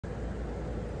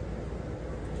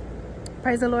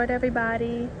Praise the Lord,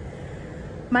 everybody.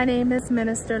 My name is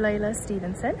Minister Leila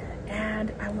Stevenson,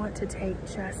 and I want to take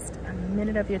just a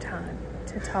minute of your time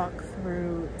to talk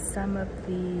through some of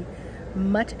the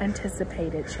much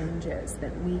anticipated changes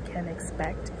that we can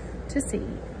expect to see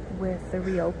with the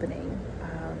reopening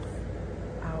of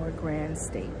our grand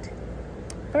state.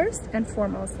 First and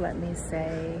foremost, let me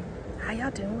say, how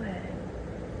y'all doing?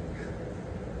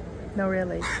 No,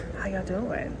 really, how y'all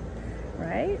doing,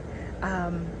 right?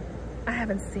 I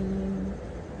haven't seen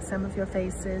some of your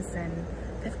faces in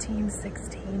 15,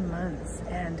 16 months,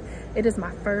 and it is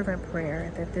my fervent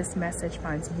prayer that this message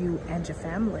finds you and your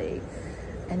family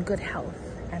in good health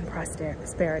and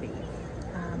prosperity,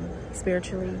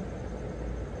 spiritually,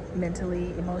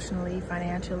 mentally, emotionally,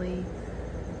 financially.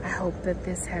 I hope that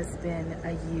this has been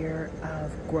a year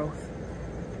of growth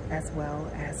as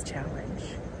well as challenge.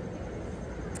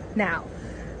 Now,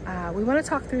 we want to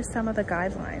talk through some of the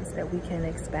guidelines that we can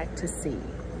expect to see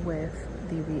with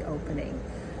the reopening.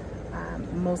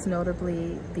 Most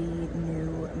notably, the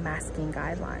new masking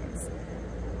guidelines.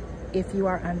 If you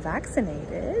are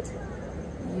unvaccinated,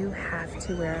 you have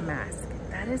to wear a mask.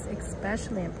 That is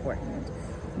especially important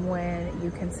when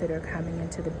you consider coming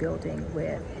into the building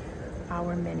with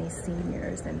our many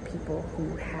seniors and people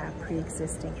who have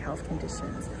pre-existing health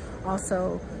conditions.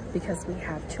 Also, because we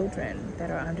have children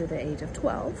that are under the age of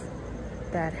 12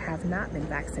 that have not been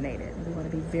vaccinated. We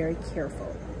want to be very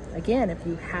careful. Again, if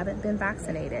you haven't been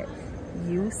vaccinated,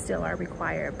 you still are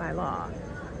required by law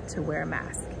to wear a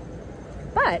mask.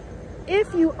 But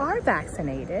if you are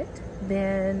vaccinated,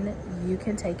 then you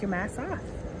can take your mask off,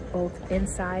 both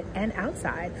inside and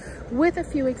outside, with a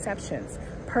few exceptions.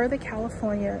 Per the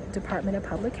California Department of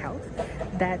Public Health,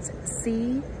 that's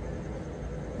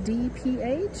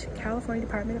CDPH, California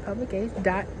Department of Public Health,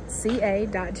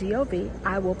 .ca.gov.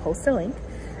 I will post a link.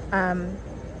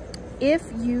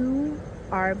 If you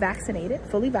are vaccinated,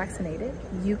 fully vaccinated,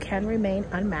 you can remain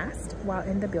unmasked while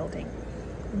in the building,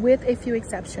 with a few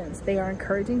exceptions. They are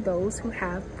encouraging those who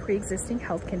have pre-existing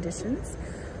health conditions,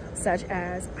 such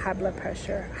as high blood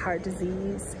pressure, heart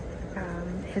disease,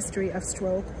 history of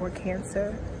stroke or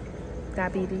cancer,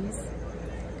 diabetes,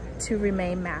 to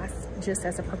remain masked just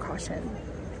as a precaution.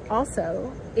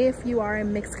 Also, if you are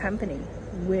in mixed company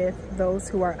with those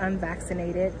who are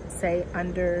unvaccinated, say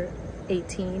under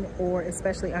 18 or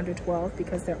especially under 12,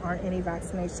 because there aren't any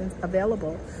vaccinations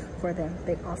available for them,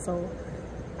 they also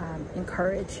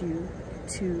encourage you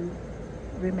to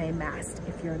remain masked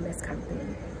if you're in mixed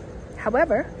company.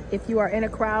 However, if you are in a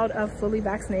crowd of fully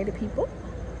vaccinated people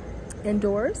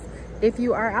indoors, if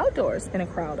you are outdoors in a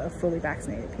crowd of fully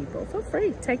vaccinated people, feel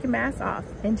free, take your mask off,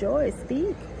 enjoy,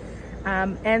 speak.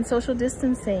 And social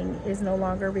distancing is no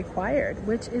longer required,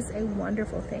 which is a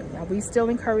wonderful thing. Now, we still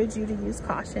encourage you to use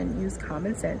caution, use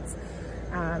common sense.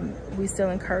 We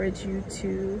still encourage you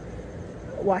to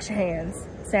wash your hands,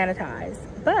 sanitize,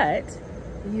 but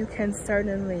you can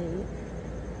certainly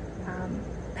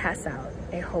pass out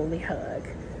a holy hug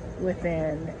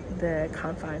within the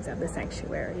confines of the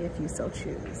sanctuary if you so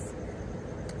choose.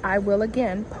 I will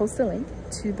again post a link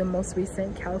to the most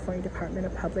recent California Department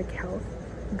of Public Health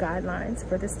guidelines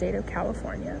for the state of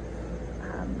California.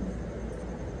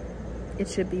 It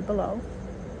should be below.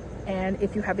 And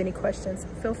if you have any questions,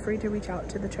 feel free to reach out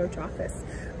to the church office.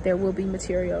 There will be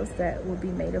materials that will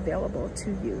be made available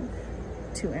to you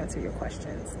to answer your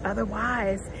questions.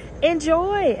 Otherwise,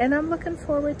 enjoy, and I'm looking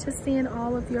forward to seeing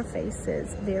all of your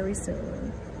faces very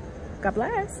soon. God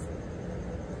bless.